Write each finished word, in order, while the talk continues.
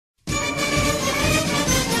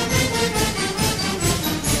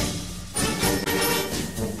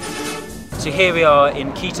So here we are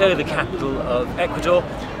in Quito, the capital of Ecuador.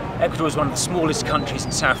 Ecuador is one of the smallest countries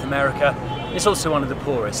in South America. It's also one of the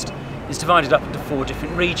poorest. It's divided up into 4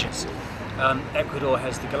 different regions. Ecuador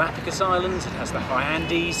has the Galapagos Islands, it has the high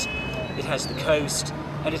Andes, it has the coast,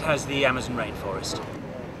 and it has the Amazon rainforest.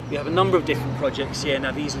 We have a number of different projects here.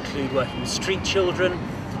 Now these include working with street children,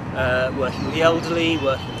 working with the elderly,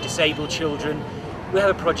 working with disabled children. We have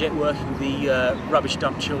a project working with the rubbish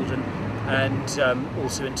dump children, and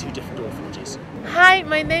also in 2 different orphanages. Hi,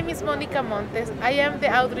 my name is Monica Montes. I am the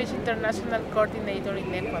Outreach International Coordinator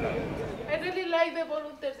in Ecuador. I really like the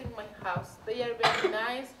volunteers in my house. They are very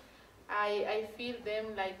nice. I feel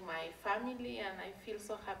them like my family and I feel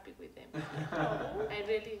so happy with them. I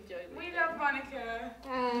really enjoy it. We love Monica.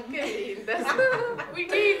 Qué lindas. We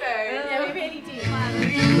do though. Yeah, we really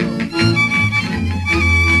do.